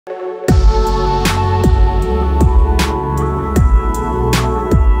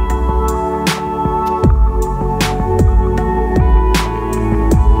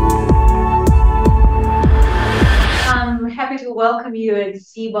welcome you at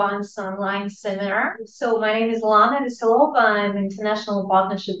Cbonds online seminar. So my name is Lana Veselova. I'm International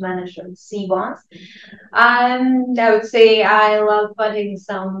Partnership Manager at Cbonds. I would say I love finding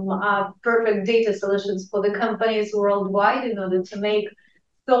some perfect data solutions for the companies worldwide in order to make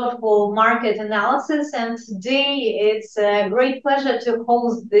thoughtful market analysis. And today it's a great pleasure to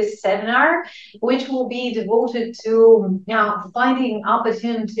host this seminar, which will be devoted to finding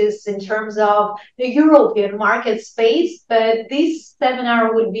opportunities in terms of the European market space. But this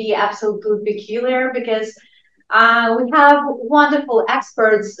seminar would be absolutely peculiar because we have wonderful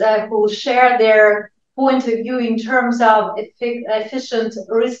experts who will share their point of view in terms of efficient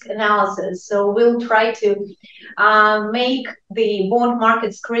risk analysis. So we'll try to make the bond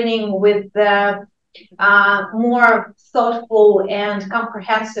market screening with more thoughtful and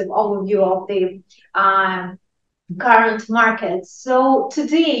comprehensive overview of the current market. So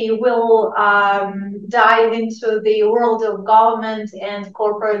today we'll dive into the world of government and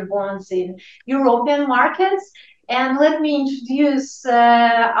corporate bonds in European markets. And let me introduce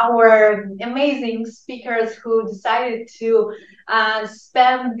our amazing speakers who decided to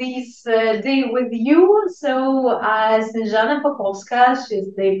spend this day with you. So Snezhana Popovska, she's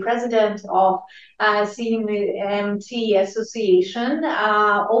the president of SEEMT Association,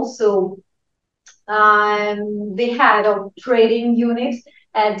 also the head of trading unit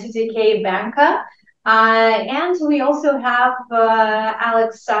at TTK Banka. And we also have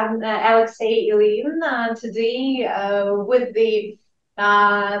Alexey Ilyin today with the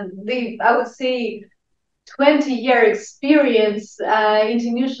I would say 20-year experience,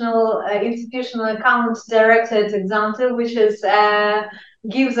 institutional account director at Exante, which is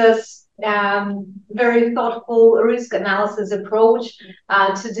gives us very thoughtful risk analysis approach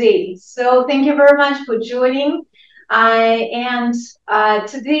today. So thank you very much for joining. And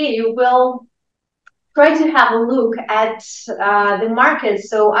today we'll try to have a look at the market.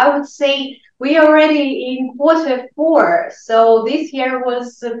 So I would say we are already in Q4. So this year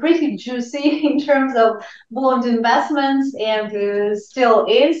was pretty juicy in terms of bond investments and still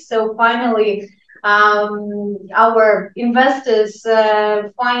is. So finally, our investors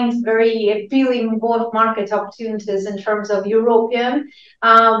find very appealing bond market opportunities in terms of European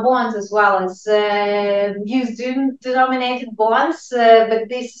bonds as well as US denominated bonds. But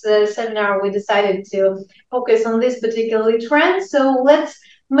this seminar, we decided to focus on this particular trend. So let's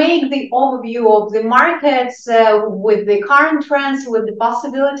make the overview of the markets with the current trends, with the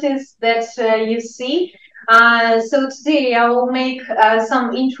possibilities that you see. So today I will make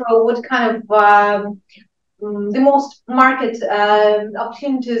some intro what kind of the most market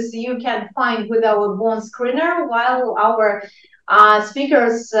opportunities you can find with our bond screener, while our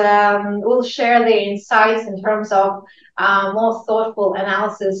speakers will share their insights in terms of more thoughtful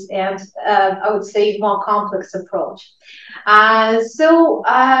analysis and I would say more complex approach. So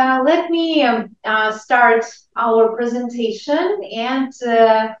let me start our presentation, and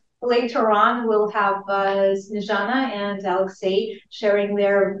later on, we'll have Snezhana and Alexey sharing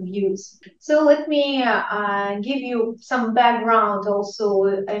their views. So let me give you some background also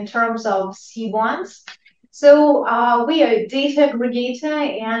in terms of Cbonds. So we are a data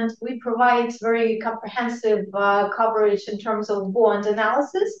aggregator, and we provide very comprehensive coverage in terms of bond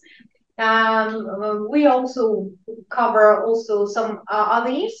analysis. We also cover also some other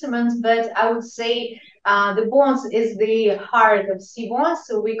instruments, but I would say the bonds is the heart of Cbonds.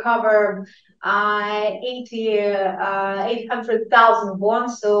 So we cover 800,000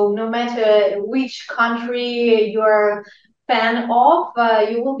 bonds. So no matter which country you're fan of,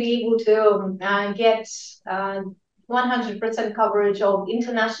 you will be able to get 100% coverage of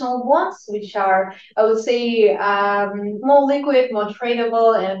international bonds, which are, I would say, more liquid, more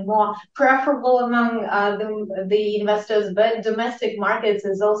tradable, and more preferable among the investors. But domestic markets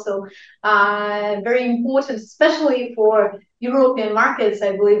is also very important, especially for European markets.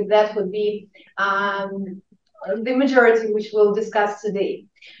 I believe that would be the majority, which we'll discuss today.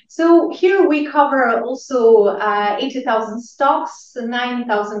 So here we cover also 80,000 stocks,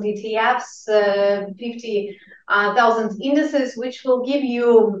 9,000 ETFs, 50,000 indices, which will give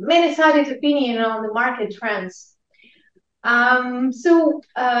you many-sided opinion on the market trends. So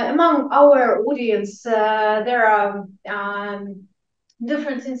among our audience, there are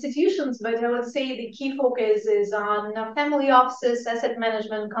different institutions, but I would say the key focus is on family offices, asset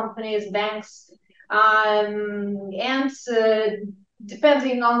management companies, banks, and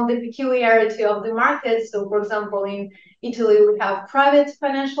depending on the peculiarity of the market. So for example, in Italy, we have private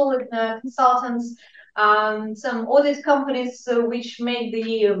financial consultants, some audit companies which make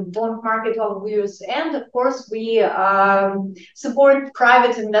the bond market overviews, and of course we support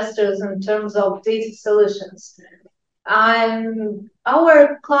private investors in terms of data solutions.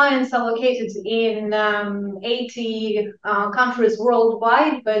 Our clients are located in 80 countries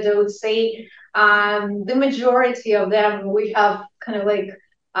worldwide, but I would say the majority of them, we have kind of like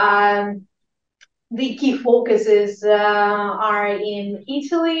the key focuses are in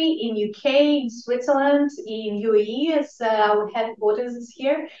Italy, in UK, in Switzerland, in UAE, as our headquarters is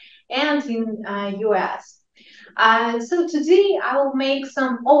here, and in US. So today I will make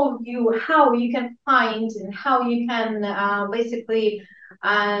some overview how you can find and how you can basically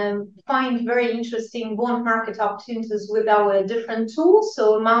find very interesting bond market opportunities with our different tools.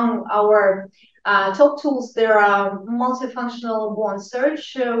 So among our top tools, there are multifunctional bond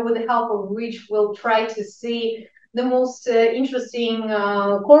search, with the help of which we'll try to see the most interesting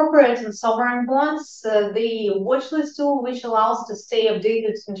corporate and sovereign bonds, the watchlist tool, which allows to stay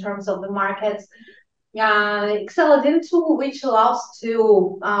updated in terms of the markets, Exante tool, which allows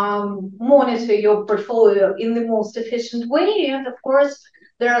to monitor your portfolio in the most efficient way. And of course,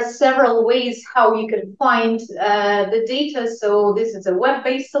 there are several ways how you can find the data. So this is a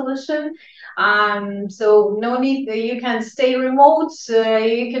web-based solution. So no need, you can stay remote,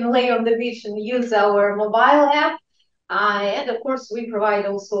 you can lay on the beach and use our mobile app. And of course, we provide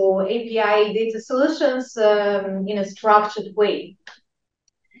also API data solutions in a structured way.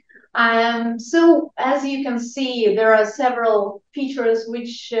 So as you can see, there are several features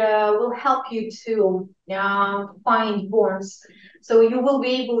which will help you to find bonds. So you will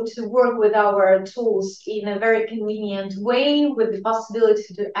be able to work with our tools in a very convenient way, with the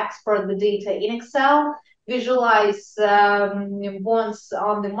possibility to export the data in Excel, visualize bonds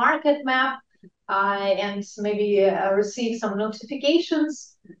on the market map, and maybe receive some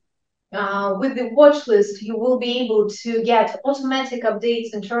notifications. With the watch list, you will be able to get automatic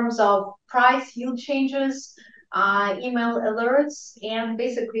updates in terms of price yield changes, email alerts, and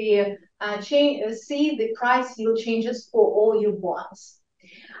basically see the price yield changes for all your bonds.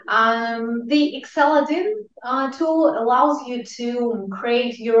 The Exante tool allows you to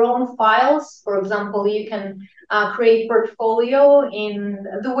create your own files. For example, you can create portfolio in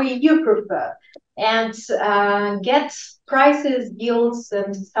the way you prefer and get prices, yields,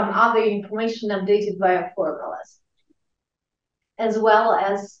 and some other information updated via formulas, as well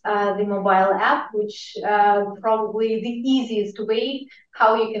as the mobile app, which probably the easiest way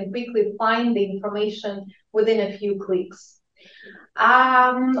how you can quickly find the information within a few clicks.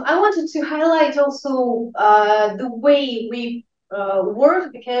 I wanted to highlight also the way we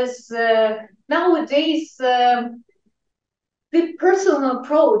work, because nowadays the personal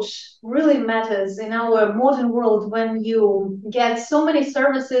approach really matters in our modern world. When you get so many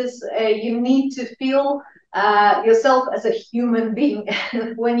services, you need to feel yourself as a human being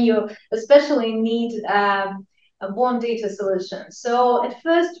when you especially need a bond data solution. So at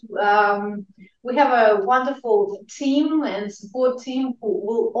first, we have a wonderful team and support team who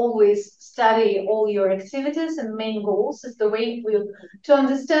will always study all your activities and main goals as the way to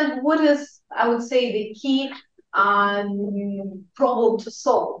understand what is, I would say, the key problem to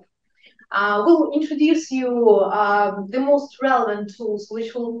solve. We'll introduce you the most relevant tools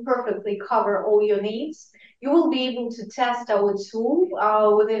which will perfectly cover all your needs. You will be able to test our tool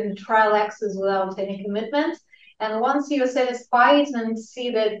within trial access without any commitment. And once you're satisfied and see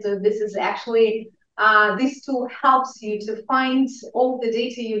that this is actually, this tool helps you to find all the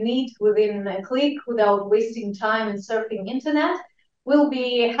data you need within a click without wasting time and surfing internet, we'll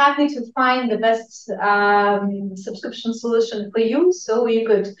be happy to find the best subscription solution for you, so you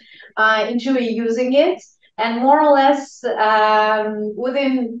could enjoy using it. And more or less,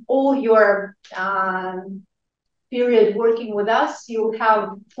 within all your period working with us, you'll have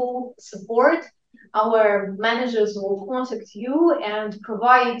full support. Our managers will contact you and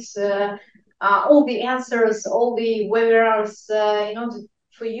provide all the answers, all the webinars in order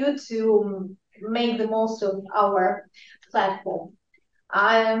for you to make the most of our platform.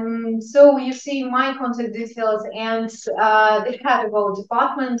 So you see my contact details and the head of our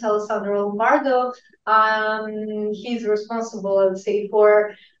department, Alessandro Lombardo. He's responsible, I would say,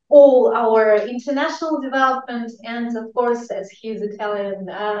 for all our international development, and of course, as he's Italian,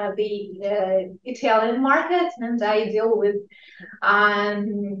 the Italian market, and I deal with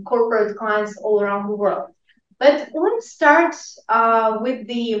corporate clients all around the world. But let's start with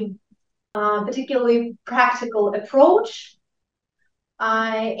the particularly practical approach.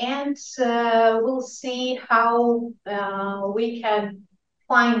 And we'll see how we can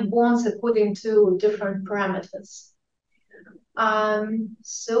find bonds according to different parameters.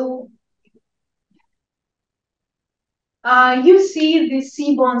 So You see the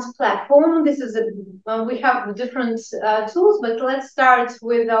Cbonds platform. This is we have different tools, but let's start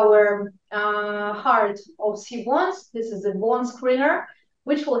with our heart of Cbonds. This is a bond screener,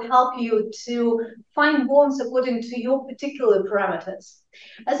 which will help you to find bonds according to your particular parameters.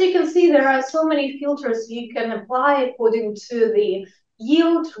 As you can see, there are so many filters you can apply according to the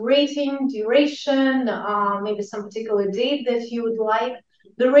yield, rating, duration, maybe some particular date that you would like.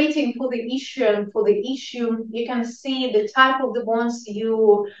 The rating for the issue and for the issue, you can see the type of the bonds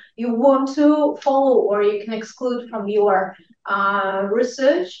you want to follow or you can exclude from your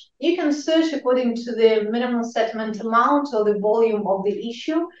research. You can search according to the minimum settlement amount or the volume of the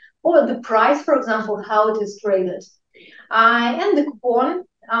issue or the price, for example, how it is traded. And the coupon,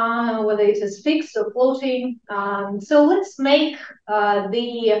 whether it is fixed or floating. So let's make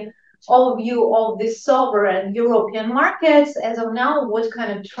the overview of the sovereign European markets as of now, what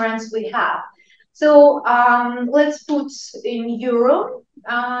kind of trends we have. So let's put in euro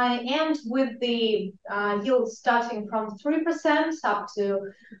and with the yield starting from 3% up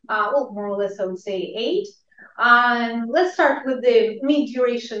to, well, more or less, I would say 8. Let's start with the mid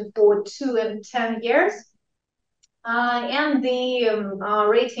duration for 2 and 10 years. And the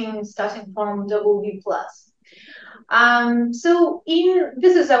rating starting from BB+. So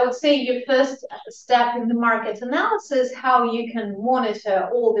this is, I would say, your first step in the market analysis, how you can monitor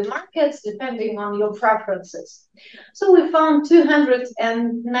all the markets depending on your preferences. So we found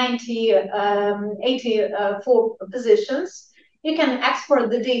 284 positions. You can export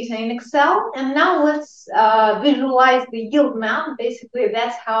the data in Excel. And now let's visualize the yield map. Basically,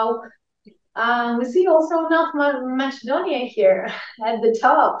 that's how we see also North Macedonia here at the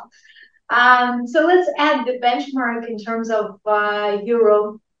top. So let's add the benchmark in terms of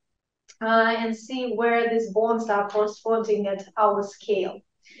euro and see where these bonds are corresponding at our scale.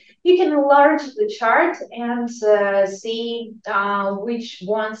 You can enlarge the chart and see which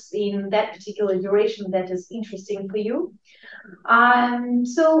ones in that particular duration that is interesting for you.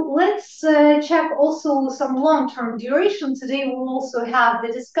 So let's check also some long-term duration. Today we'll also have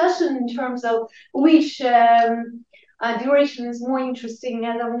the discussion in terms of which duration is more interesting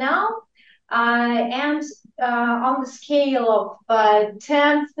as of now. And on the scale of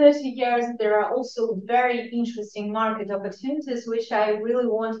 10, 30 years, there are also very interesting market opportunities, which I really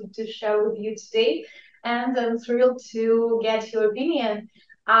wanted to share with you today. And I'm thrilled to get your opinion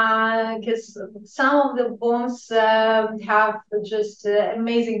because some of the bonds have just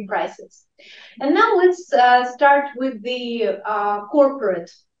amazing prices. And now let's start with the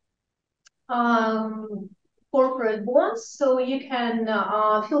corporate bonds. So you can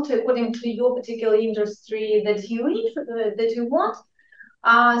filter according to your particular industry that you want.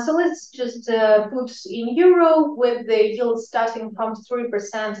 So let's just put in euro with the yield starting from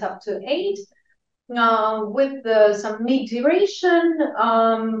 3% up to 8. With some mid duration,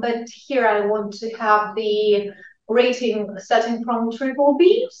 but here I want to have the rating starting from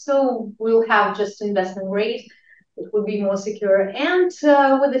BBB, so we'll have just investment rate. It would be more secure, and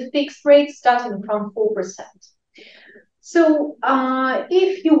with a fixed rate starting from 4%. So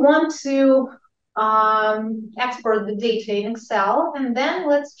if you want to export the data in Excel, and then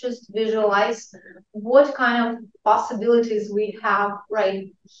let's just visualize what kind of possibilities we have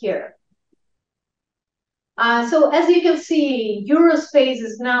right here. So as you can see, Eurospace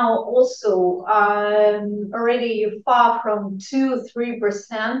is now also already far from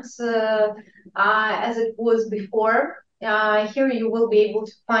 2-3% as it was before. Here you will be able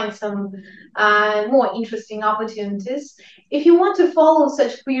to find some more interesting opportunities. If you want to follow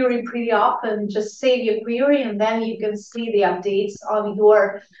such query pretty often, just save your query and then you can see the updates on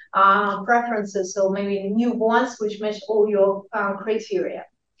your preferences. So maybe new bonds which match all your criteria.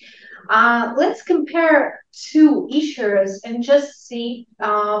 Let's compare two issuers and just see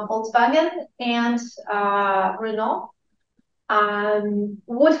Volkswagen and Renault.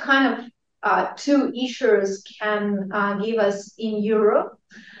 What kind of two issuers can give us in Europe?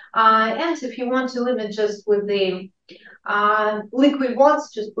 And if you want to limit just with the liquid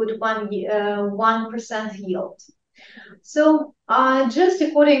bonds, just put 1% yield. So just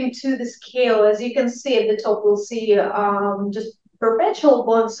according to the scale, as you can see at the top, we'll see just perpetual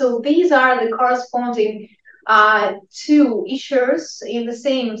bonds. So these are the corresponding two issuers in the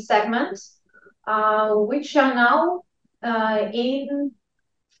same segment, which are now in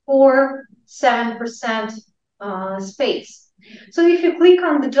 4-7% space. So if you click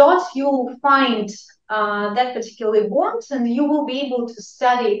on the dot, you will find that particular bond, and you will be able to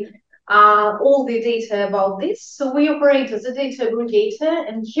study all the data about this. So we operate as a data aggregator,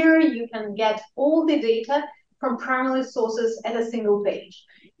 and here you can get all the data from primary sources at a single page.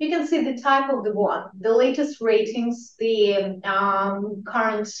 You can see the type of the bond, the latest ratings, the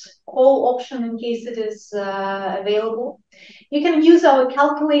current call option in case it is available. You can use our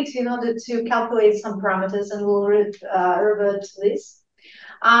calculator in order to calculate some parameters, and we'll revert to this.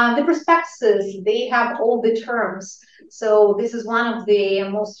 The prospectuses, they have all the terms. So this is one of the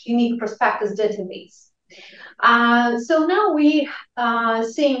most unique prospectus database. So now we are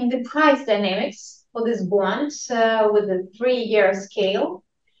seeing the price dynamics for this bond with a 3-year scale.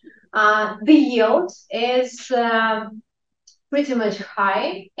 The yield is pretty much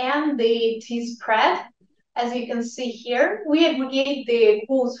high, and the T-spread, as you can see here, we aggregate the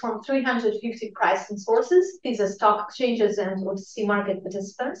quotes from 350 pricing sources. These are stock exchanges and OTC market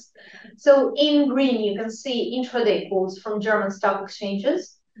participants. So in green, you can see intraday quotes from German stock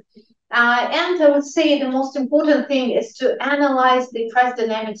exchanges. And I would say the most important thing is to analyze the price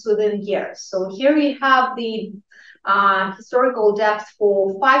dynamics within years. So here we have the historical depth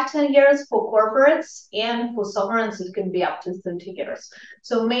for 5-10 years for corporates, and for sovereigns it can be up to 30 years.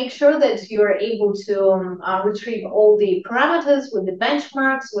 So make sure that you are able to retrieve all the parameters with the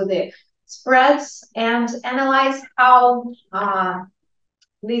benchmarks, with the spreads, and analyze how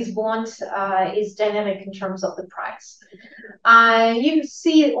this bond is dynamic in terms of the price. You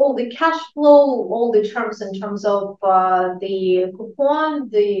see all the cash flow, all the terms in terms of the coupon,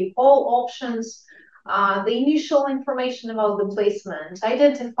 the call options, the initial information about the placement,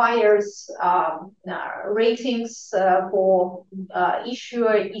 identifiers, ratings for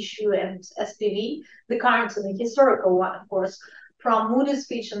issuer, issue, and SPV, the current and the historical one, of course, from Moody's,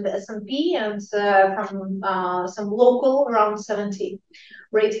 Fitch, and the S&P, and from some local, around 70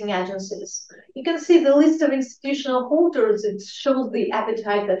 rating agencies. You can see the list of institutional holders. It shows the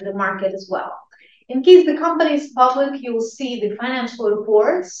appetite at the market as well. In case the company is public, you'll see the financial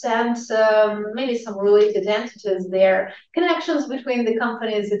reports and maybe some related entities there. Connections between the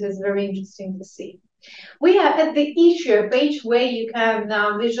companies, it is very interesting to see. We have at the issuer page where you can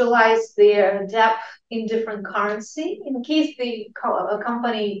visualize their depth in different currency in case the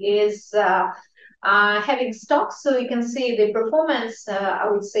company is having stocks, so you can see the performance, I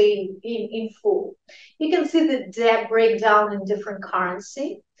would say, in full. You can see the debt breakdown in different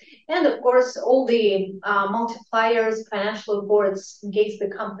currency. And of course, all the multipliers, financial reports in case the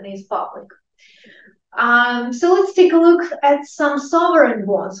company is public. So let's take a look at some sovereign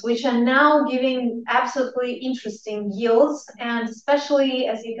bonds, which are now giving absolutely interesting yields. And especially,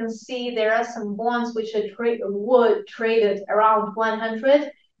 as you can see, there are some bonds which are were traded around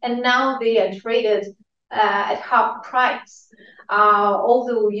 100, and now they are traded at half price.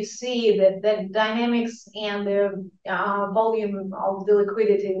 Although you see that the dynamics and the volume of the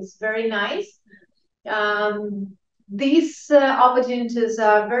liquidity is very nice. These opportunities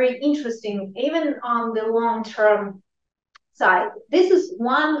are very interesting, even on the long-term side. This is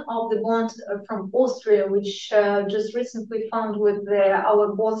one of the bonds from Austria, which just recently found with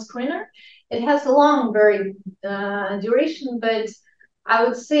our bond screener. It has a long, very duration, but I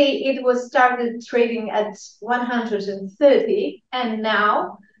would say it was started trading at 130, and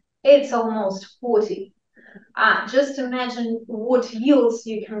now it's almost 40. Just imagine what yields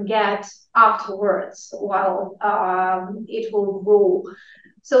you can get afterwards while it will grow.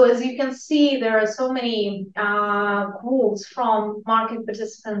 So as you can see, there are so many quotes from market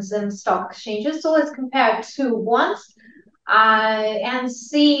participants and stock exchanges. So let's compare two bonds and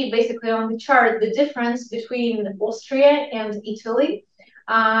see basically on the chart the difference between Austria and Italy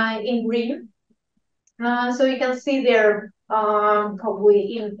in green. So you can see there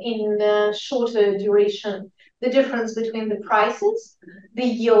probably in shorter duration the difference between the prices, the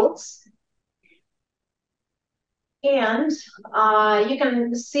yields, and you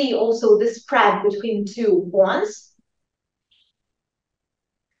can see also the spread between two bonds.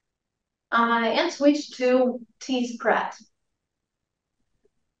 And switch to T-spread.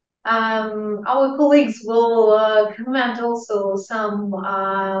 Our colleagues will comment also some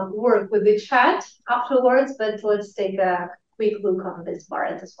work with the chat afterwards, but let's take a quick look on this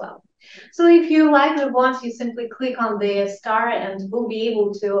part as well. So if you like the bonds, you simply click on the star and we'll be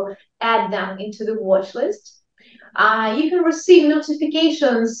able to add them into the watch list. You can receive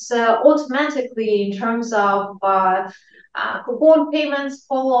notifications automatically in terms of coupon payments,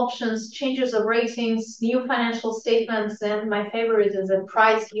 call options, changes of ratings, new financial statements, and my favorite is a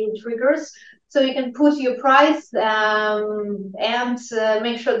price yield triggers. So you can put your price and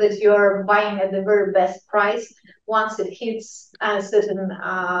make sure that you're buying at the very best price once it hits a certain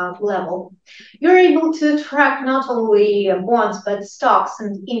level. You're able to track not only bonds, but stocks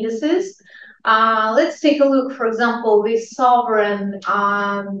and indices. Let's take a look, for example, the sovereign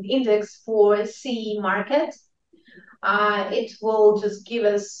index for CE market. it will just give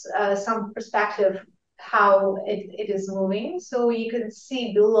us some perspective how it is moving. So you can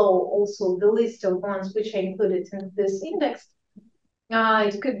see below also the list of bonds which are included in this index.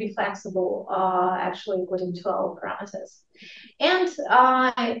 It could be flexible, actually, according to our parameters. And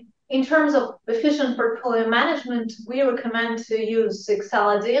in terms of efficient portfolio management, we recommend to use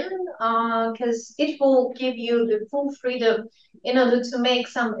Exante because it will give you the full freedom in order to make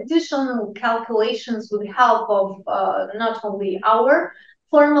some additional calculations with the help of not only our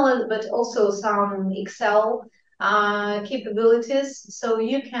formulas, but also some Excel capabilities. So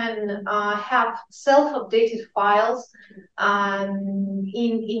you can have self-updated files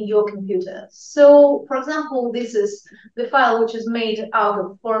in your computer. So, for example, this is the file which is made out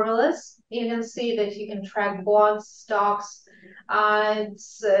of formulas. You can see that you can track bonds, stocks.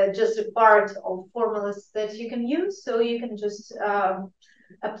 It's just a part of formulas that you can use. So you can just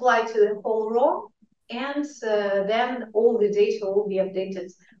apply to the whole row, and then all the data will be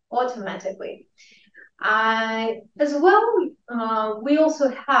updated automatically. As well, we also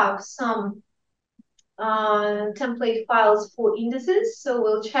have some template files for indices. So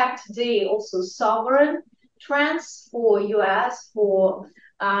we'll check today also sovereign trends for US, for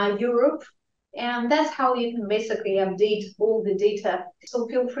Europe. And that's how you can basically update all the data. So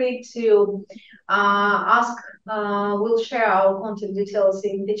feel free to ask. We'll share our contact details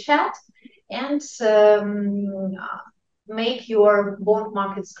in the chat, and make your bond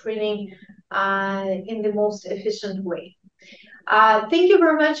market screening in the most efficient way. Thank you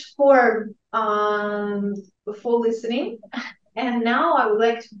very much for listening. And now I would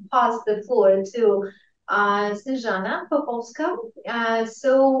like to pass the floor to Snezhana Popovska.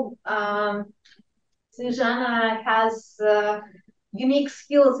 Snezhana has unique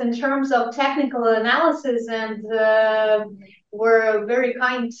skills in terms of technical analysis, and were very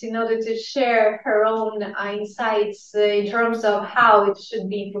kind in order to share her own insights in terms of how it should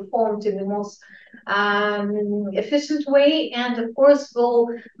be performed in the most efficient way. And of course, we'll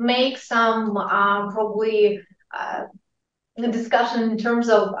make some probably a discussion in terms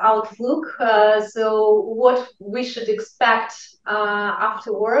of outlook. So what we should expect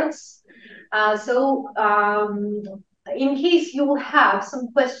afterwards. In case you will have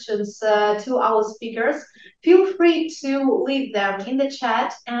some questions to our speakers, feel free to leave them in the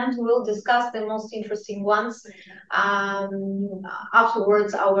chat, and we'll discuss the most interesting ones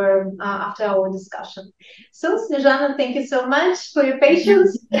afterwards, after our discussion. So, Snezhana, thank you so much for your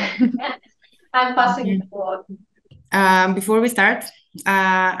patience. I'm passing the floor. Before we start,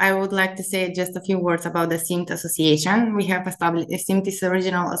 I would like to say just a few words about the SEEMT Association. We have established, SEEMT is the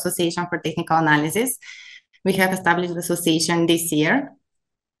Regional Association for Technical Analysis. We have established the association this year.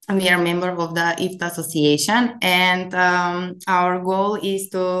 We are a member of the SEEMT Association, and our goal is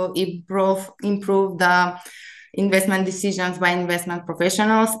to improve the investment decisions by investment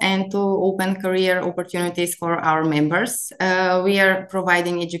professionals and to open career opportunities for our members. We are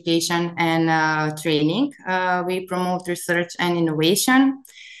providing education and training. We promote research and innovation.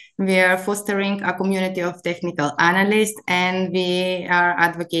 We are fostering a community of technical analysts, and we are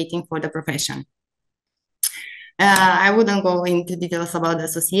advocating for the profession. I wouldn't go into details about the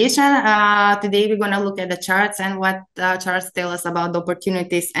association. Today, we're going to look at the charts and what charts tell us about the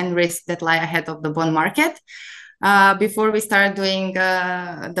opportunities and risks that lie ahead of the bond market. Before we start doing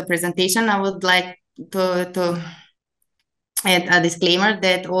the presentation, I would like to add a disclaimer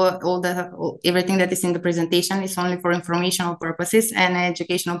that everything that is in the presentation is only for informational purposes and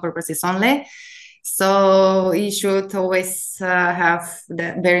educational purposes only. So you should always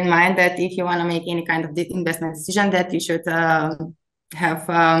bear in mind that if you want to make any kind of investment decision, that you should have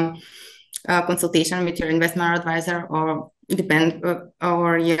a consultation with your investment advisor or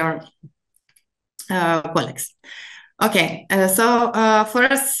your colleagues. Okay,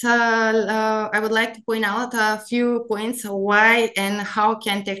 first, I would like to point out a few points why and how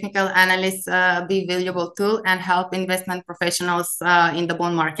can technical analysts be a valuable tool and help investment professionals in the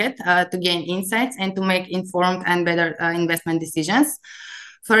bond market to gain insights and to make informed and better investment decisions.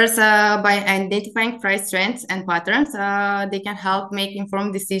 First, by identifying price trends and patterns, they can help make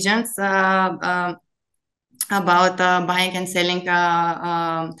informed decisions about buying and selling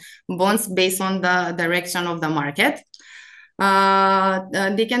bonds based on the direction of the market.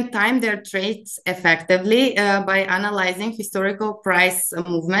 They can time their trades effectively by analyzing historical price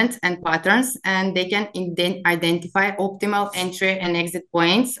movements and patterns, and they can identify optimal entry and exit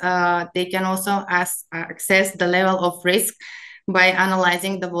points. They can also assess the level of risk by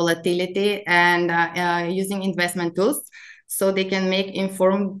analyzing the volatility and using investment tools, so they can make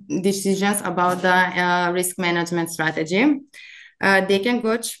informed decisions about the risk management strategy. They can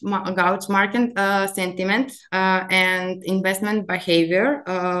gauge market sentiment and investment behavior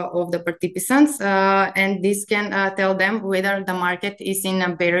of the participants, and this can tell them whether the market is in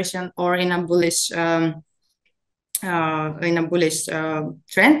a bearish or in a bullish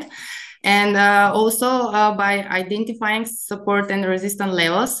trend. And also by identifying support and resistance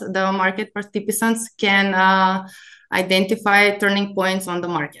levels, the market participants can identify turning points on the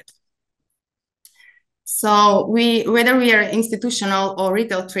market. So whether we are institutional or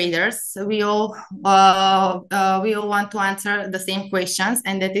retail traders, we all want to answer the same questions,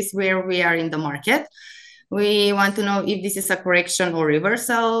 and that is where we are in the market. We want to know if this is a correction or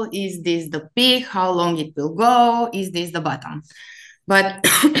reversal. Is this the peak? How long it will go? Is this the bottom? But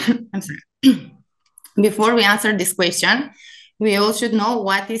I'm sorry. Before we answer this question, we all should know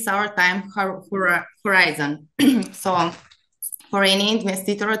what is our time horizon. So for any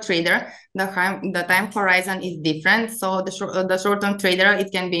investor or trader, the time horizon is different. So the short-term trader, it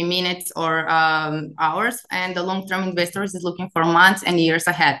can be minutes or hours, and the long-term investor is looking for months and years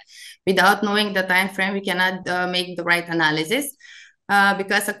ahead. Without knowing the time frame, we cannot make the right analysis.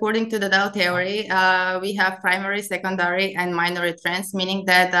 Because according to the Dow theory, we have primary, secondary, and minor trends, meaning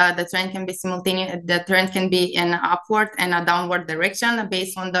that the trend can be simultaneous. The trend can be in upward and a downward direction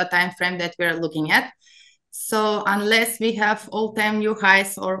based on the time frame that we're looking at. So unless we have all-time new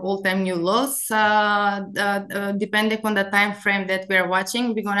highs or all-time new lows, depending on the time frame that we're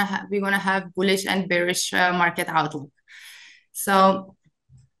watching, we're gonna have bullish and bearish market outlook. So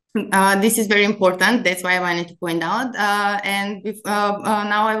this is very important. That's why I wanted to point out.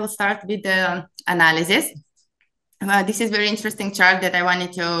 Now I will start with the analysis. This is very interesting chart that I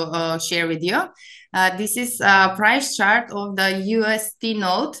wanted to share with you. This is a price chart of the UST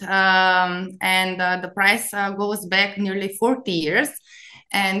note, and the price goes back nearly 40 years.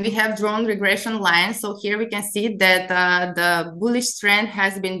 And we have drawn regression lines. So here we can see that the bullish trend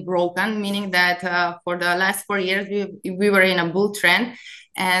has been broken, meaning that for the last 4 years, we were in a bull trend.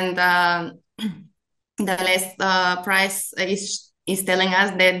 And the last price is telling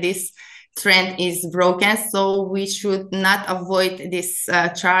us that this trend is broken. So we should not avoid this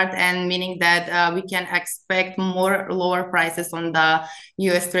chart, and meaning that we can expect more lower prices on the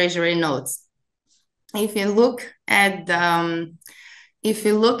US Treasury notes. If you look at the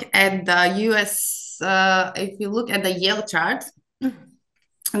yield chart,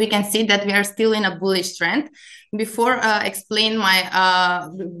 we can see that we are still in a bullish trend. Before explain what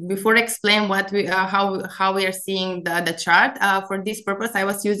we how we are seeing the chart, for this purpose I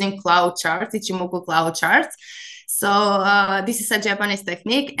was using cloud charts, Ichimoku cloud charts. So this is a Japanese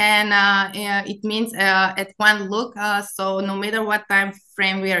technique, and it means at one look. So no matter what time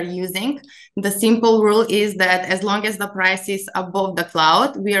frame we are using, the simple rule is that as long as the price is above the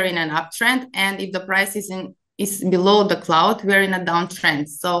cloud, we are in an uptrend, and if the price is below the cloud, we're in a downtrend.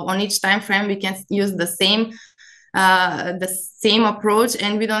 So on each time frame, we can use the same approach,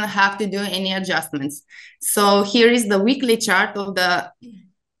 and we don't have to do any adjustments. So here is the weekly chart of the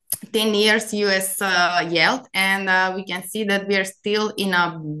 10 years US yield, and we can see that we are still in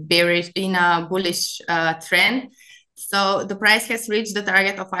a bullish trend. So the price has reached the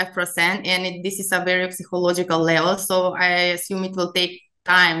target of 5%, and this is a very psychological level. So I assume it will take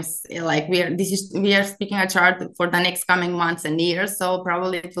times, like we are speaking a chart for the next coming months and years, so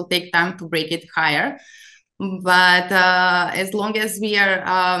probably it will take time to break it higher. But as long as we are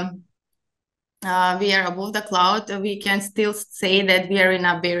above the cloud, we can still say that we are in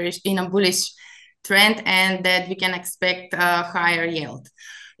a bullish trend, and that we can expect a higher yield.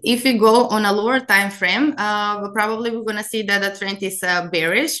 If we go on a lower time frame, probably we're going to see that the trend is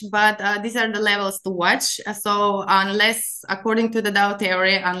bearish, but these are the levels to watch. So unless, according to the Dow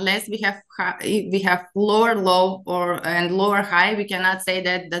theory, unless we have lower low and lower high, we cannot say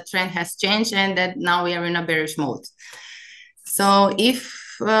that the trend has changed and that now we are in a bearish mode. So if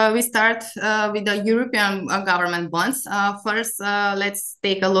we start with the European government bonds, first let's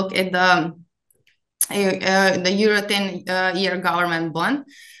take a look at the Euro 10-year government bond.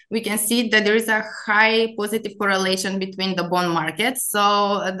 We can see that there is a high positive correlation between the bond markets.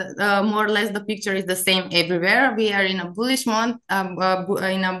 So more or less the picture is the same everywhere. We are in a bullish mode,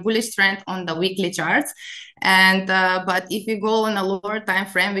 in a bullish trend on the weekly charts. And but if we go on a lower time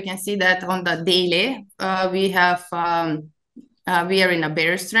frame, we can see that on the daily we are in a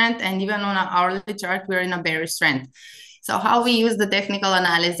bearish trend, and even on an hourly chart we are in a bearish trend. So how we use the technical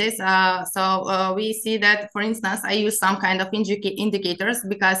analysis? We see that, for instance, I use some kind of indicators,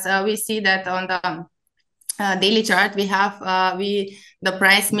 because we see that on the daily chart, we have the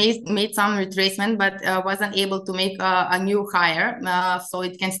price made some retracement, but wasn't able to make a new higher, so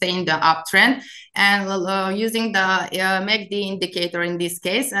it can stay in the uptrend. And using the MACD indicator in this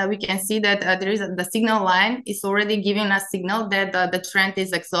case, we can see that there is the signal line is already giving us signal that the trend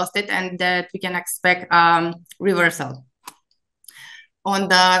is exhausted and that we can expect reversal. On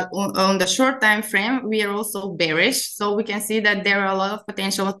the short time frame, we are also bearish, so we can see that there are a lot of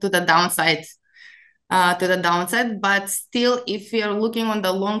potential to the downside. But still, if we are looking on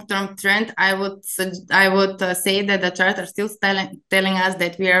the long-term trend, I would say that the chart are still telling us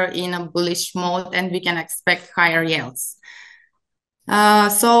that we are in a bullish mode and we can expect higher yields.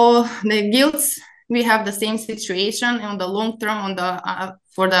 So the yields, we have the same situation on the long term.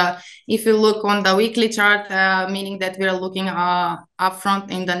 If you look on the weekly chart, meaning that we are looking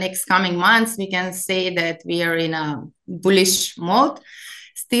upfront in the next coming months, we can say that we are in a bullish mode.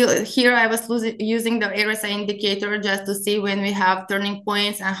 Still, here I was using the RSI indicator just to see when we have turning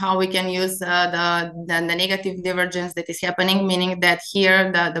points and how we can use the negative divergence that is happening, meaning that here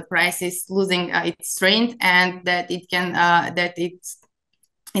the price is losing its strength and that it can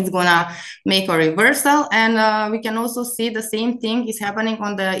it's gonna make a reversal. And we can also see the same thing is happening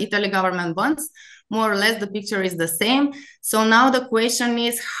on the Italy government bonds. More or less the picture is the same. So now the question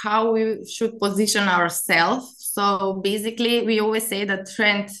is how we should position ourselves. So basically, we always say that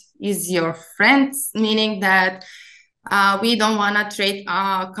trend is your friend, meaning that we don't want to trade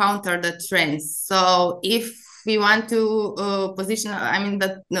counter the trends. So if we want to position, I mean,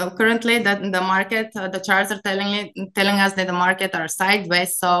 currently that the market, the charts are telling us that the market are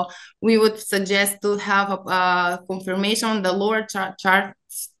sideways. So we would suggest to have a confirmation on the lower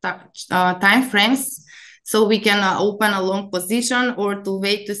time frames, so we can open a long position, or to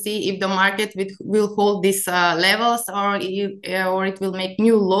wait to see if the market will hold these levels, or it will make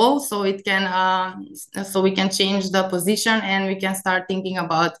new low, so it can so we can change the position and we can start thinking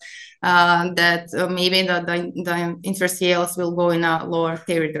about that maybe the interest yields will go in a lower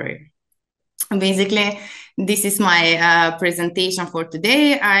territory. Basically, this is my presentation for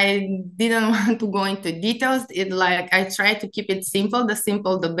today. I didn't want to go into details. I try to keep it simple. The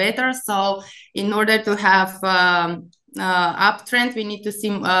simple, the better. So in order to have uptrend, we need to see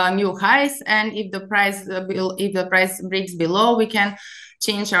new highs. And if the price breaks below, we can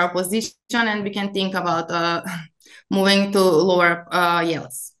change our position and we can think about moving to lower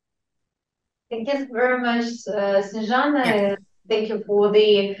yields. Thank you very much, Snezhana. Yeah. Thank you for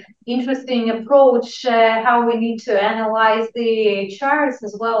the interesting approach, how we need to analyze the charts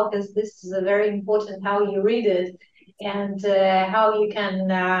as well, because this is very important how you read it and how you can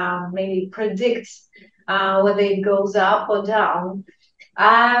maybe predict whether it goes up or down.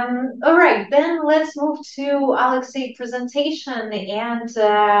 All right, then let's move to Alexey's presentation, and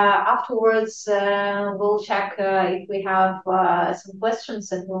afterwards we'll check if we have some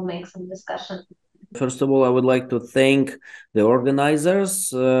questions and we'll make some discussion. First of all, I would like to thank the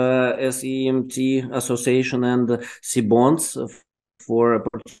organizers, SEEMT Association and Cbonds, for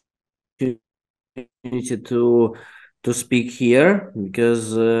opportunity to speak here,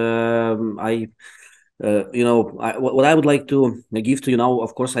 because what I would like to give to you now,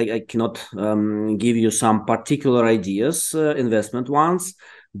 of course, I cannot give you some particular ideas, investment ones,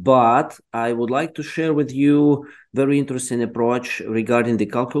 but I would like to share with you very interesting approach regarding the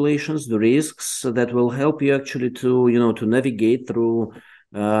calculations, the risks that will help you actually to to navigate through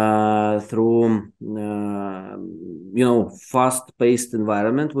fast-paced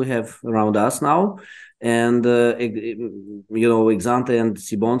environment we have around us now. And Exante and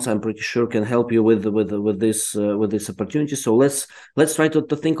Cbonds, I'm pretty sure, can help you with this opportunity. So let's try to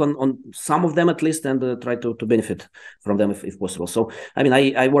think on some of them at least, and try to benefit from them if possible. So I mean,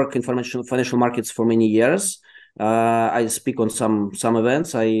 I work in financial markets for many years. I speak on some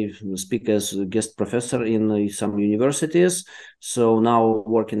events. I speak as a guest professor in some universities. So now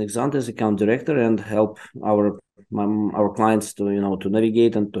work in Exante as account director and help our clients to to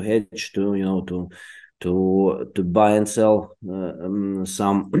navigate and to hedge, to buy and sell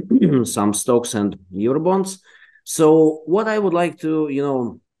some stocks and Eurobonds. So what I would like to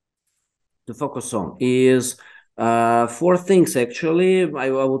to focus on is four things actually. I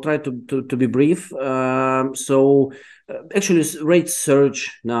will try to be brief. Actually, rates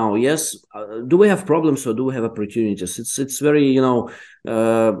surge now. Yes, do we have problems or do we have opportunities? It's very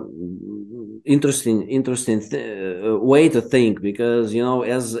interesting way to think, because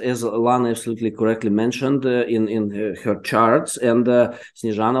as Lana absolutely correctly mentioned in her charts, and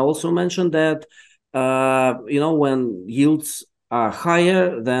Snezhana also mentioned that when yields are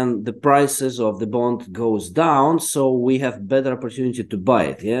higher, then the prices of the bond goes down, so we have better opportunity to buy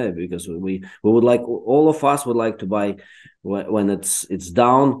it. Yeah, because we would like, all of us would like to buy when it's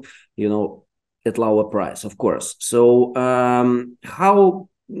down, you know, at lower price, of course. So how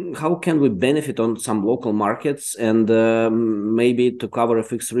can we benefit on some local markets and maybe to cover a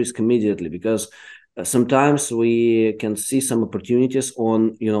fixed risk immediately? Because sometimes we can see some opportunities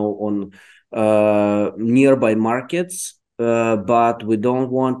on, you know, on nearby markets, but we don't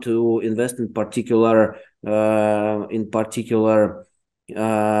want to invest in particular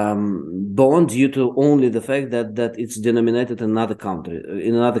bond due to only the fact that it's denominated in another country,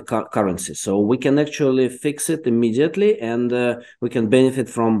 in another currency. So we can actually fix it immediately, and we can benefit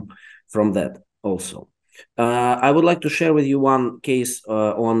from that also. I would like to share with you one case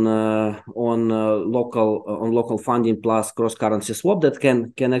on local funding plus cross currency swap that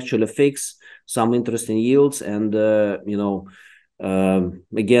can actually fix some interesting yields and you know,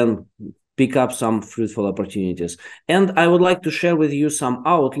 again, pick up some fruitful opportunities. And I would like to share with you some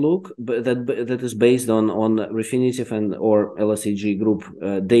outlook that is based on Refinitiv and or LSEG group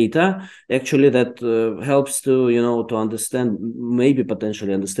data, actually, that helps to, you know, to understand, maybe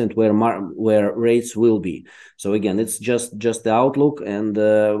potentially understand where rates will be. So again, it's just the outlook, and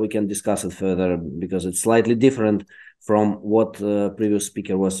we can discuss it further because it's slightly different from what previous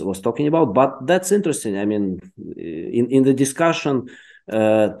speaker was talking about, but that's interesting. I mean, in the discussion,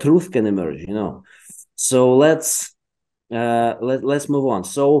 truth can emerge, you know. So let's move on.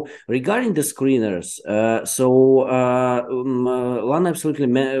 So regarding the screeners, Lana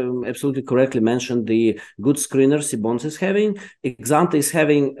absolutely correctly mentioned the good screeners Cbonds is having. Exante is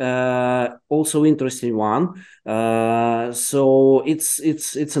having also interesting one. So it's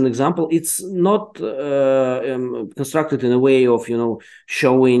an example. It's not constructed in a way of, you know,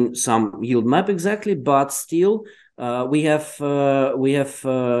 showing some yield map exactly, but still. We have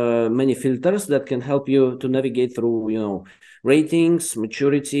many filters that can help you to navigate through, you know, ratings,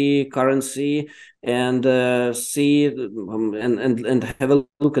 maturity, currency, and see and have a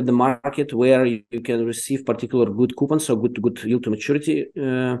look at the market where you can receive particular good coupons, so good yield to maturity.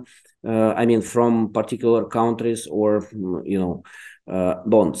 I mean, from particular countries or, you know,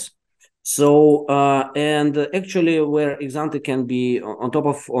 bonds. So and actually, where Exante can be on top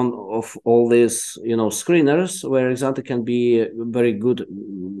of all these, you know, screeners, where Exante can be very good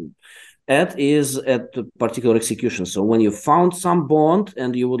at is at particular execution. So when you found some bond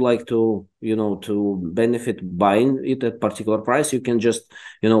and you would like to, you know, to benefit buying it at particular price, you can just,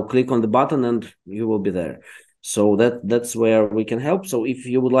 you know, click on the button and you will be there. So that's where we can help. So if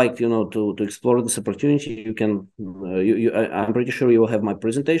you would like, you know, to explore this opportunity, you can. I'm pretty sure you will have my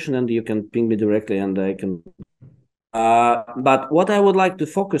presentation, and you can ping me directly, and I can. But what I would like to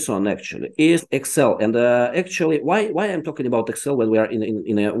focus on actually is Excel, and actually, why I'm talking about Excel when we are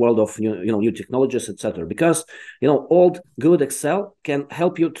in a world of new technologies, etc. Because, you know, old good Excel can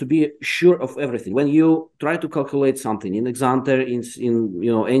help you to be sure of everything when you try to calculate something in Exante, in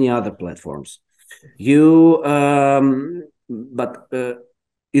you know, any other platforms. But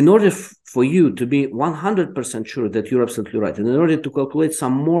in order for you to be 100% sure that you're absolutely right, and in order to calculate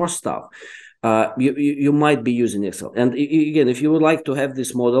some more stuff, you might be using Excel. And again, if you would like to have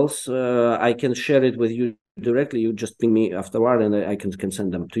these models, I can share it with you directly. You just ping me afterward, and I can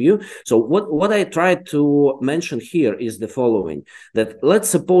send them to you. So what I tried to mention here is the following: that let's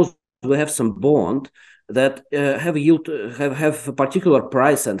suppose we have some bond that have a yield, have a particular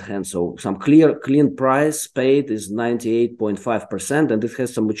price at hand. So some clean price paid is 98.5%, and it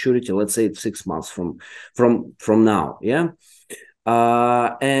has some maturity. Let's say it's 6 months from now. Yeah,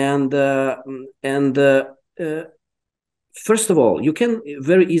 first of all, you can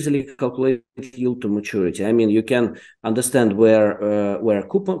very easily calculate yield to maturity. I mean, you can understand where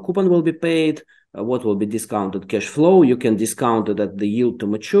coupon will be paid. What will be discounted cash flow. You can discount it at the yield to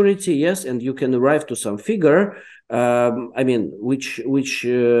maturity, yes, and you can arrive to some figure. I mean,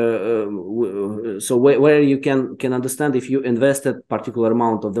 so where you can understand if you invested particular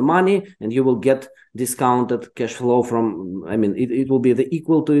amount of the money and you will get discounted cash flow from. I mean, it will be the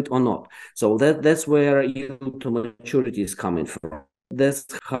equal to it or not. So that's where yield to maturity is coming from. That's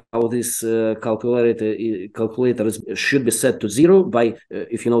how this calculator should be set to 0 by,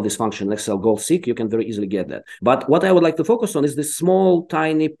 if you know this function Excel goal seek, you can very easily get that. But what I would like to focus on is this small,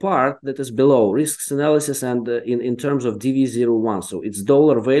 tiny part that is below risks analysis, and in terms of DV01. So it's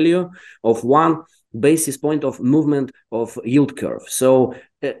dollar value of 1 basis point of movement of yield curve. So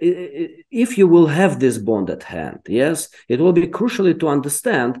if you will have this bond at hand, yes, it will be crucially to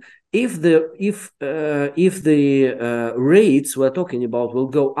understand if the rates we're talking about will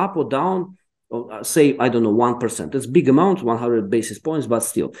go up or down say, I don't know, 1%. It's big amount, 100 basis points, but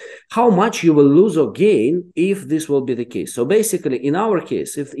still, how much you will lose or gain if this will be the case. So basically, in our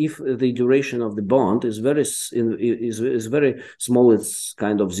case, if the duration of the bond is very small, it's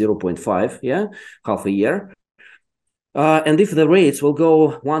kind of 0.5, yeah, half a year. And if the rates will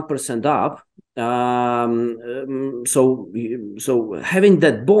go 1% up, so having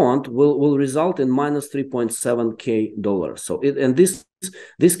that bond will result in minus $3.7K. So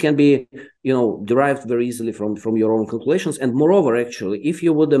this can be, you know, derived very easily from your own calculations. And moreover, actually, if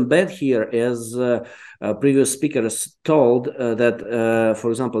you would embed here, as previous speakers told, that for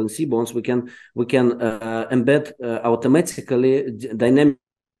example in Cbonds we can embed automatically,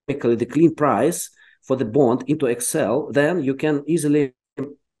 dynamically the clean price for the bond into Excel, then you can easily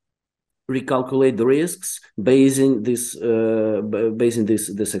recalculate the risks basing this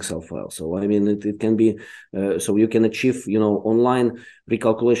Excel file. So I mean, it can be so you can achieve, you know, online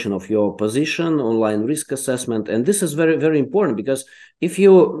recalculation of your position, online risk assessment, and this is very, very important, because if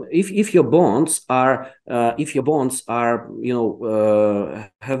your bonds are you know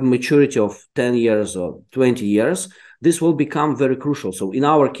have maturity of 10 years or 20 years, this will become very crucial. So in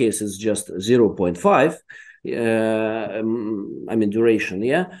our case, it's just 0.5. I mean duration,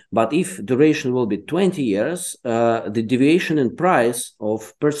 yeah. But if duration will be 20 years, the deviation in price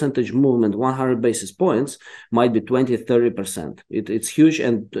of percentage movement 100 basis points might be 20-30%. It's huge,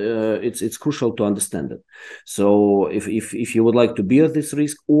 and it's crucial to understand it. So if you would like to bear this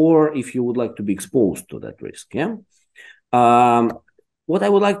risk, or if you would like to be exposed to that risk, yeah. What I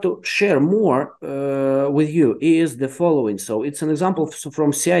would like to share more with you is the following. So it's an example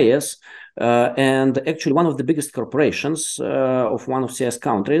from CIS, and actually one of the biggest corporations of one of CIS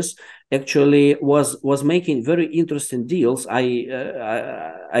countries actually was making very interesting deals.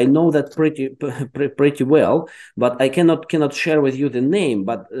 I know that pretty well, but I cannot share with you the name.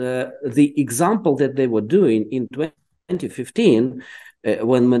 But the example that they were doing in 2015.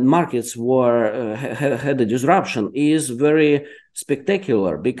 When markets were had a disruption is very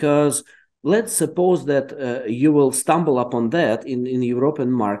spectacular, because let's suppose that you will stumble upon that in the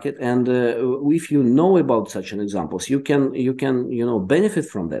European market, and if you know about such an examples, you can you know benefit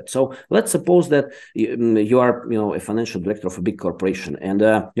from that. So let's suppose that you are, you know, a financial director of a big corporation, and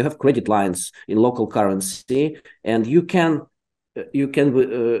you have credit lines in local currency, and you can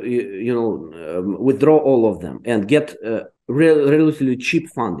withdraw all of them and get relatively cheap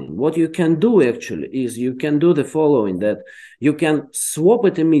funding. What you can do actually is you can do the following: that you can swap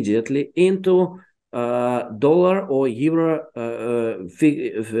it immediately into dollar or euro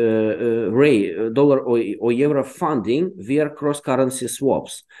dollar or euro funding via cross-currency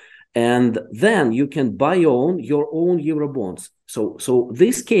swaps, and then you can buy your own euro bonds. So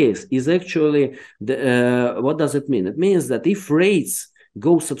this case is actually what does it mean? It means that if rates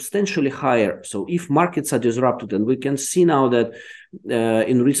go substantially higher, so if markets are disrupted, and we can see now that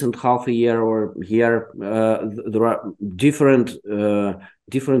in recent half a year or year there are different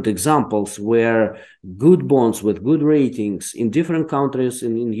examples where good bonds with good ratings in different countries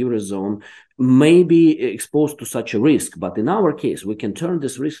in Eurozone may be exposed to such a risk. But in our case, we can turn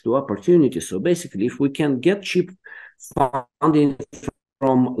this risk to opportunity. So basically, if we can get cheap funding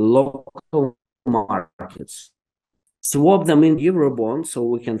from local markets, swap them in euro bonds, so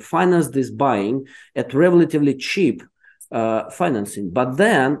we can finance this buying at relatively cheap financing. But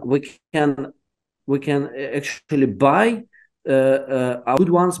then we can actually buy good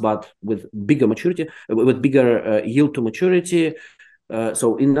ones, but with bigger maturity, with bigger yield to maturity.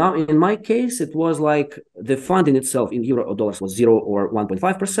 So in my case, it was like the funding itself in euro or dollars was 0 or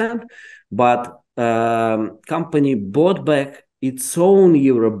 1.5%, but company bought back its own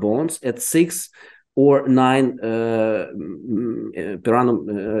euro bonds at 6 or 9 per annum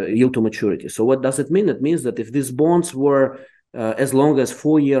yield to maturity. So what does it mean? It means that if these bonds were as long as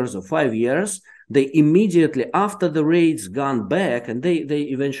 4 years or 5 years, they immediately, after the rates gone back, and they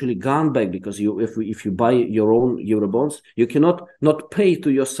eventually gone back, because if you buy your own euro bonds, you cannot not pay to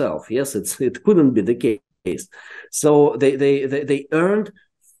yourself. Yes, it couldn't be the case. So they earned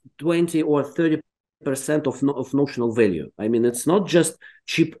 20 or 30% of notional value. I mean, it's not just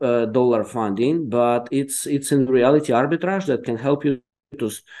cheap dollar funding, but it's in reality arbitrage that can help you to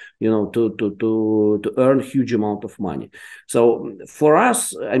earn huge amount of money. So for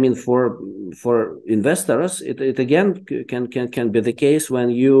us, I mean, for investors, it again can be the case when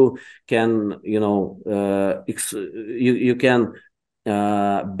you can you can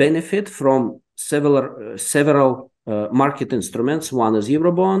benefit from several market instruments. One is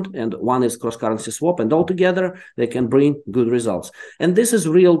Eurobond and one is cross-currency swap, and altogether they can bring good results. And this is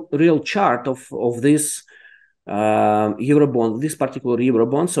real chart of this Eurobond, this particular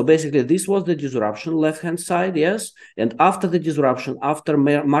Eurobond. So basically, this was the disruption, left-hand side, yes. And after the disruption, after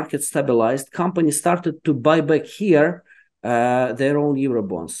market stabilized, companies started to buy back here their own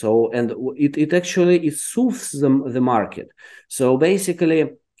Eurobonds. So, and it actually soothes the market. So basically,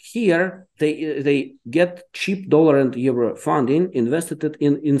 here they get cheap dollar and euro funding, invested it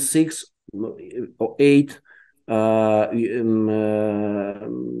in 6 or 8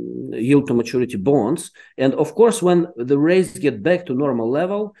 yield to maturity bonds, and of course when the rates get back to normal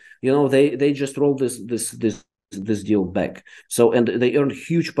level, you know, they just roll this deal back. So, and they earn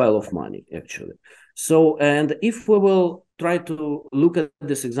huge pile of money actually. So, and if we will try to look at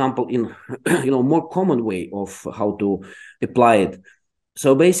this example in more common way of how to apply it.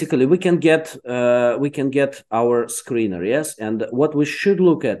 So basically, we can get our screener, yes, and what we should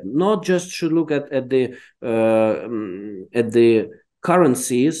look at, not just should look at the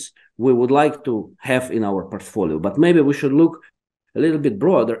currencies we would like to have in our portfolio, but maybe we should look a little bit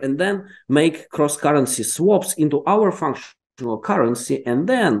broader and then make cross-currency swaps into our functional currency, and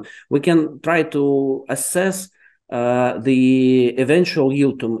then we can try to assess the eventual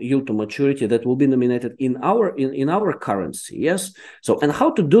yield to maturity that will be nominated in our currency, yes. So, and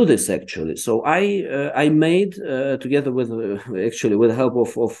how to do this actually? So I made together with actually with the help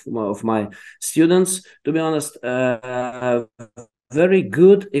of my students, to be honest, very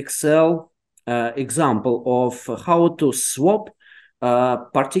good Excel example of how to swap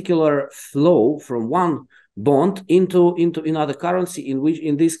particular flow from one bond into another currency, in which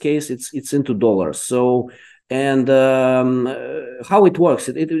in this case it's into dollars. So. And how it works,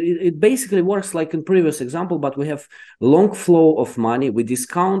 it basically works like in previous example, but we have long flow of money. We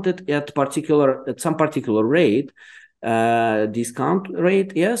discount it at some particular rate, discount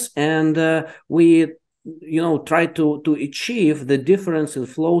rate, yes, and we try to achieve the difference in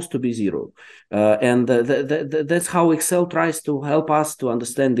flows to be zero, and that's how Excel tries to help us to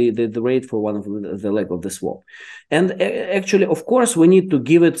understand the rate for one of the leg of the swap. And actually, of course, we need to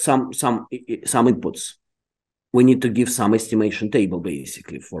give it some inputs. We need to give some estimation table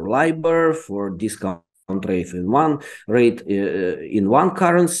basically for LIBOR, for discount rate in one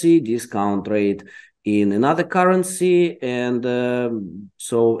currency, discount rate in another currency, and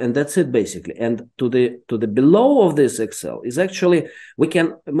and that's it basically. And to the below of this Excel is actually we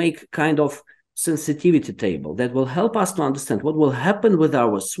can make kind of sensitivity table that will help us to understand what will happen with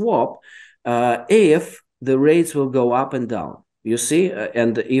our swap if the rates will go up and down. You see,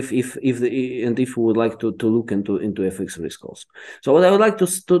 and if we would like to look into FX risk also. So what I would like to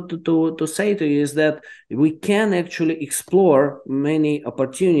say to you is that we can actually explore many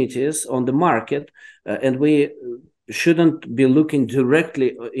opportunities on the market, and we shouldn't be looking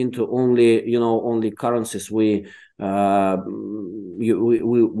directly into only currencies we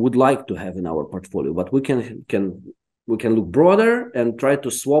would like to have in our portfolio, but we can look broader and try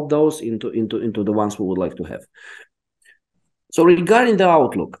to swap those into the ones we would like to have. So regarding the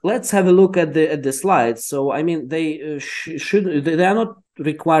outlook, let's have a look at the slides. So I mean, they are not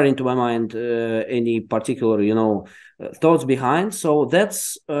requiring, to my mind, any particular thoughts behind. So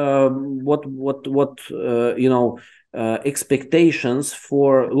that's expectations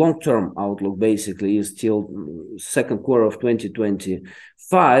for long-term outlook basically is till second quarter of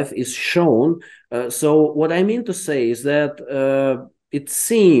 2025 is shown. So what I mean to say is that it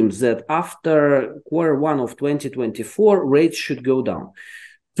seems that after quarter one of 2024, rates should go down.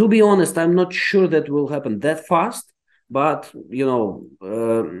 To be honest, I'm not sure that will happen that fast, but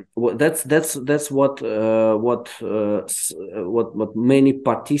that's what many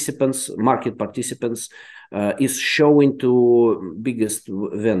market participants, is showing to biggest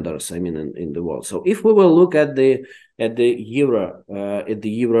vendors, I mean, in the world. So if we will look at the euro,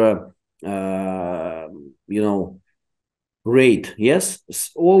 rate, yes, it's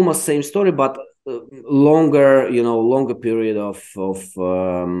almost same story, but longer period of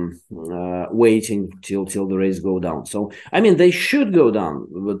waiting till the rates go down. So I mean, they should go down,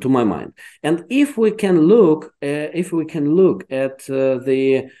 to my mind. And if we can look at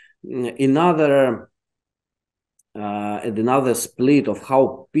another split of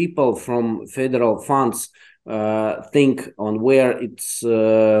how people from federal funds think on where it's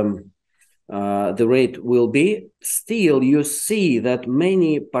the rate will be, still you see that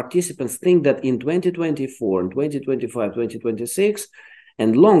many participants think that in 2024 and 2025, 2026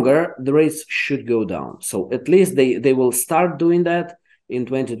 and longer, the rates should go down. So at least they will start doing that in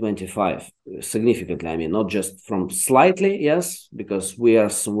 2025 significantly. I mean, not just from slightly, yes, because we are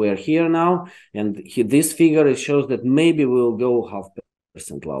somewhere here now, and this figure shows that maybe we will go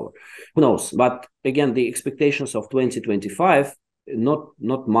 0.5% lower. Who knows? But again, the expectations of 2025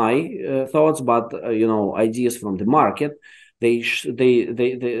 not my thoughts, but ideas from the market. They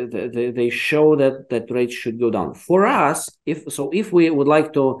show that rates should go down. For us, if we would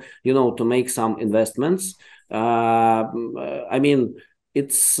like to to make some investments, I mean,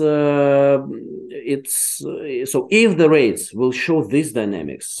 it's so if the rates will show these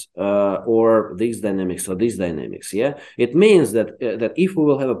dynamics or these dynamics or these dynamics, yeah, it means that that if we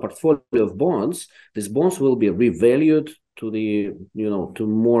will have a portfolio of bonds, these bonds will be revalued to the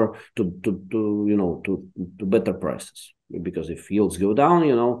to better prices, because if yields go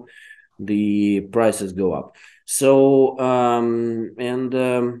down, the prices go up. So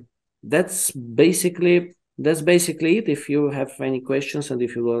that's basically it. If you have any questions, and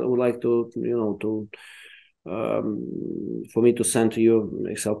if you would like to for me to send to you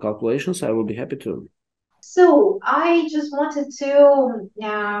Excel calculations, I will be happy to. So I just wanted to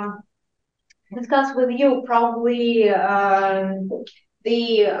discuss with you probably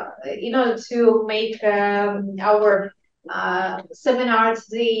to make our seminars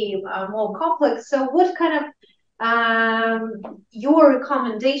more complex. So what kind of your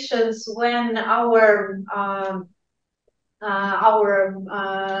recommendations when our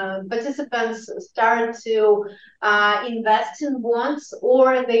participants start to invest in bonds,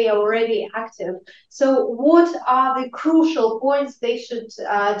 or they are already active? So what are the crucial points they should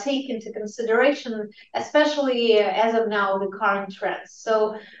take into consideration, especially as of now, the current trends?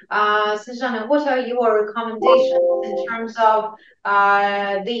 So Snezhana, what are your recommendations in terms of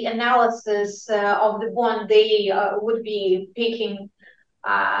the analysis of the bond they would be picking?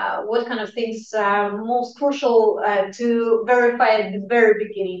 What kind of things are most crucial to verify at the very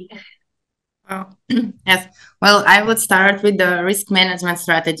beginning? Yes. Well, I would start with the risk management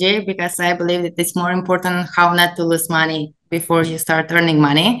strategy, because I believe that it's more important how not to lose money before you start earning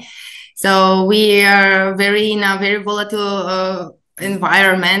money. So we are in a very volatile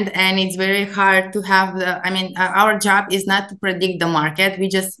environment, and it's very hard to have our job is not to predict the market. We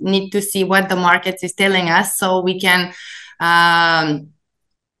just need to see what the market is telling us, so we can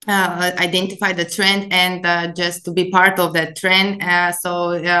identify the trend and just to be part of that trend.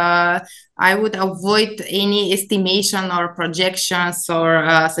 I would avoid any estimation or projections or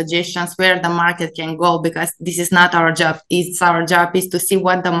suggestions where the market can go, because this is not our job. Our job is to see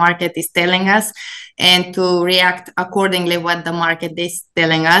what the market is telling us and to react accordingly what the market is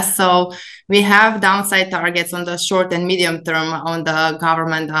telling us. So we have downside targets on the short and medium term on the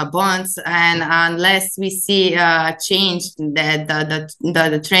government bonds, and unless we see a change that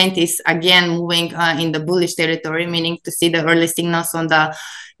the trend is again moving in the bullish territory, meaning to see the early signals on the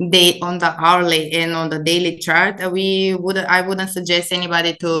hourly and on the daily chart, I wouldn't suggest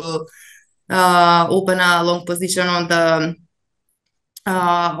anybody to open a long position on the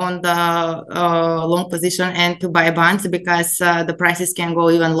long position and to buy bonds, because the prices can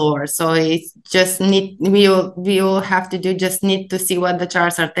go even lower. So it's just we will have to need to see what the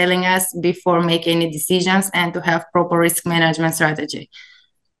charts are telling us before making any decisions, and to have proper risk management strategy.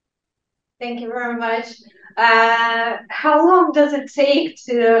 Thank you very much. How long does it take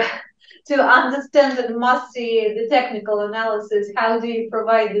to understand and master the technical analysis? How do you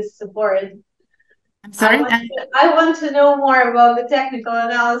provide this support? I'm sorry? I want to know more about the technical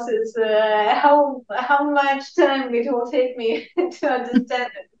analysis. How much time it will take me to understand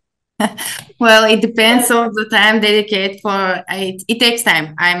it? Well, it depends on the time dedicated for it. It takes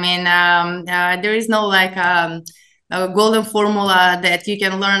time. I mean, there is no a golden formula that you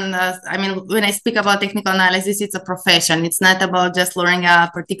can learn. I mean, when I speak about technical analysis, it's a profession. It's not about just learning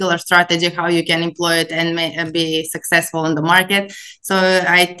a particular strategy, how you can employ it and be successful in the market. So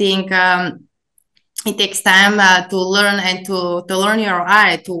I think it takes time to learn and to learn your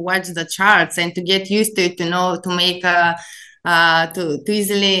eye, to watch the charts and to get used to it, to make to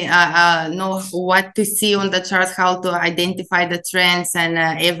easily know what to see on the charts, how to identify the trends and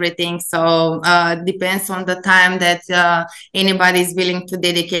everything. So depends on the time that anybody is willing to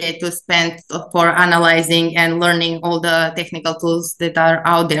dedicate to spend for analyzing and learning all the technical tools that are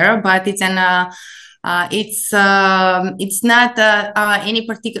out there. But it's it's not any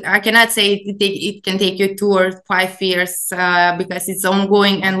particular. I cannot say it can take you 2 or 5 years because it's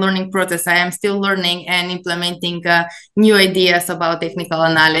ongoing and learning process. I am still learning and implementing new ideas about technical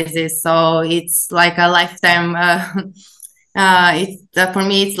analysis. So it's like a lifetime. For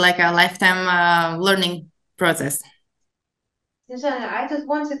me, it's like a lifetime learning process. Snezhana, I just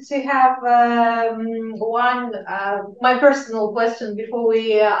wanted to have my personal question before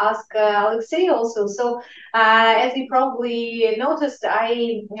we ask Alexey also. So as you probably noticed,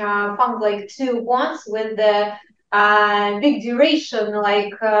 I found like 2 bonds with the big duration,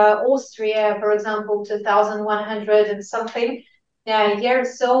 like Austria, for example, 2,100 and something.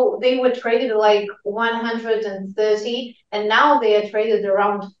 years. So they were traded like 130, and now they are traded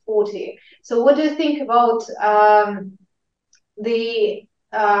around 40. So what do you think about the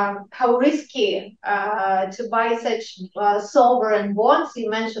how risky to buy such sovereign bonds? You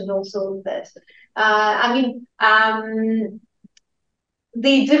mentioned also that. I mean,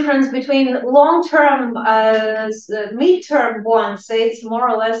 the difference between long-term, mid-term bonds, it's more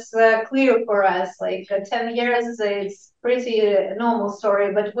or less clear for us. Like 10 years, it's pretty normal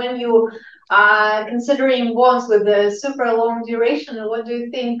story. But when you are considering bonds with a super long duration, what do you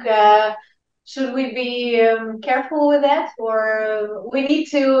think? Should we be careful with that, or we need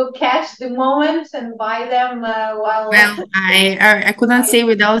to catch the moment and buy them while? Well, I couldn't say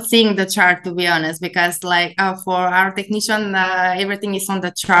without seeing the chart, to be honest, because like for our technician, everything is on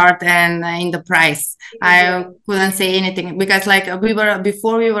the chart and in the price. I couldn't say anything because like we were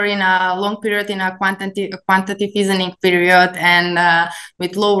in a long period in a quantitative easing period and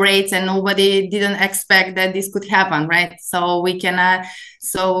with low rates, and nobody didn't expect that this could happen, right? So we cannot.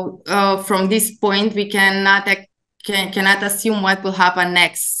 So from this point, we cannot assume what will happen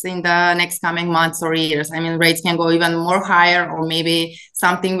next in the next coming months or years. I mean, rates can go even more higher, or maybe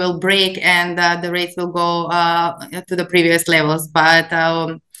something will break and the rates will go to the previous levels. But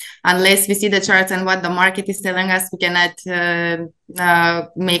unless we see the charts and what the market is telling us, we cannot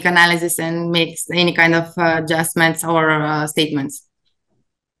make analysis and make any kind of adjustments or statements.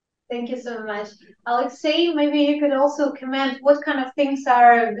 Thank you so much. Alexey, maybe you could also comment what kind of things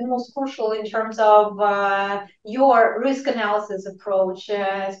are the most crucial in terms of your risk analysis approach,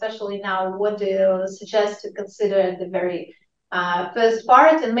 especially now. What do you suggest to consider at the very first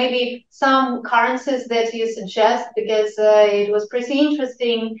part, and maybe some currencies that you suggest, because it was pretty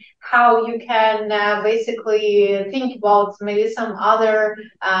interesting how you can basically think about maybe some other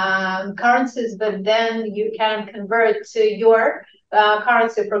currencies, but then you can convert to your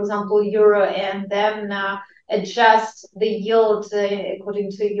currency, for example, euro, and then adjust the yield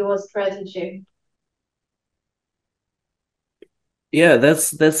according to your strategy. Yeah,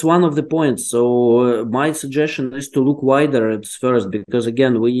 that's one of the points. So my suggestion is to look wider at first, because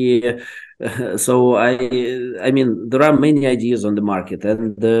again, so I mean, there are many ideas on the market,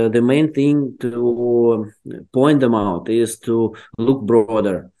 and the main thing to point them out is to look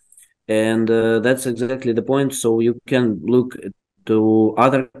broader, and that's exactly the point. So you can look to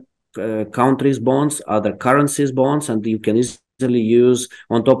other countries' bonds, other currencies' bonds, and you can easily use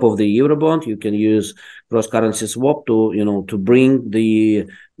on top of the euro bond. You can use cross-currency swap to bring the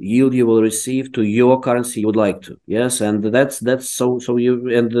yield you will receive to your currency you would like to. Yes, and that's so you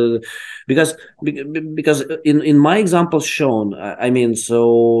and because in my examples shown, I mean,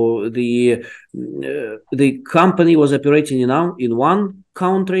 so the company was operating in one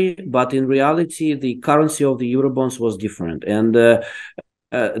country, but in reality the currency of the eurobonds was different, and the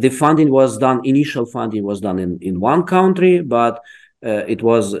initial funding was done in one country, but it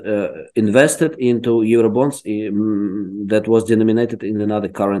was invested into eurobonds that was denominated in another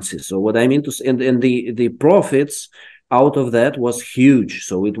currency. So what I mean to say, and the profits out of that was huge.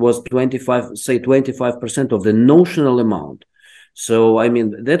 So it was 25% of the notional amount. So I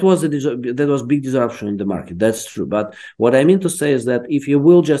mean, that was big disruption in the market. That's true. But what I mean to say is that if you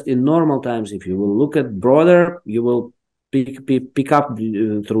will just in normal times, if you will look at broader, you will pick up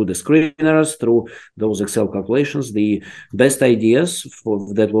through the screeners, through those Excel calculations, the best ideas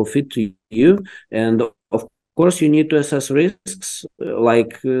that will fit to you. And of course, you need to assess risks,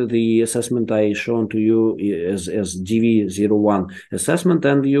 like the assessment I shown to you as GV01 assessment,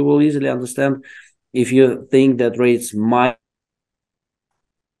 and you will easily understand if you think that rates might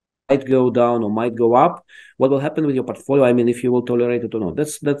go down or might go up, what will happen with your portfolio. I mean, if you will tolerate it or not.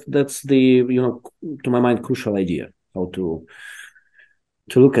 That's the to my mind, crucial idea, how to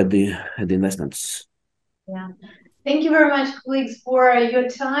look at the investments. Yeah. Thank you very much, colleagues, for your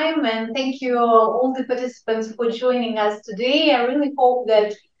time, and thank you all the participants for joining us today. I really hope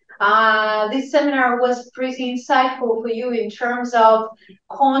that this seminar was pretty insightful for you in terms of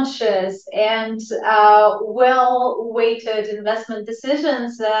conscious and well-weighted investment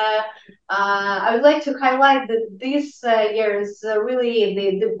decisions. I would like to highlight that this year is really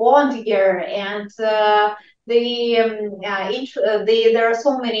the bond year, and there are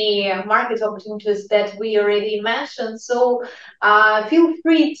so many market opportunities that we already mentioned. So feel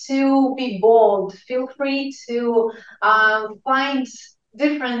free to be bold. Feel free to find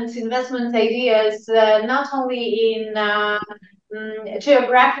different investment ideas, not only in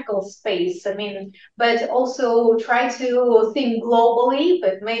geographical space. I mean, but also try to think globally,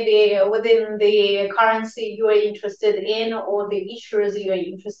 but maybe within the currency you are interested in or the issuers you are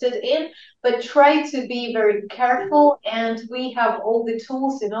interested in, but try to be very careful. And we have all the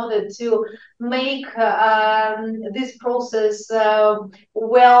tools in order to make this process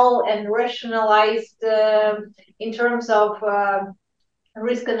well and rationalized in terms of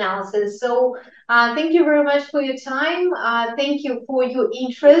risk analysis. So thank you very much for your time. Thank you for your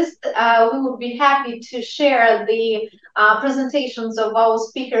interest. We would be happy to share the presentations of our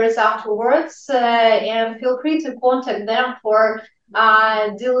speakers afterwards, and feel free to contact them for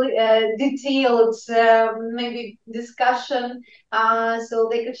detailed maybe discussion, so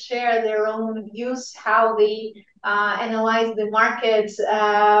they could share their own views, how they analyze the market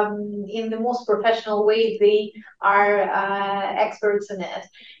in the most professional way they are experts in it.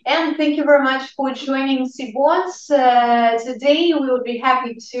 And thank you very much for joining Cbonds. Today we would be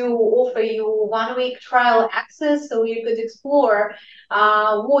happy to offer you 1 week trial access so you could explore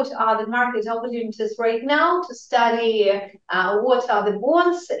what are the market opportunities right now, to study what are the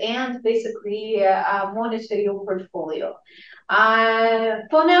bonds, and basically monitor your portfolio.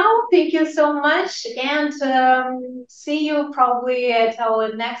 For now, thank you so much, and see you probably at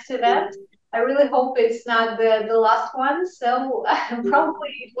our next event. I really hope it's not the last one, so probably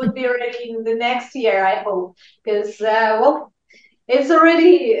it would be already in the next year, I hope, because well, it's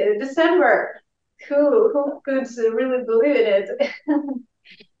already December. Who could really believe in it?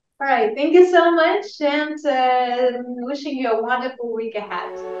 All right, thank you so much, and wishing you a wonderful week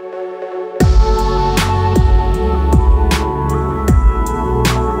ahead.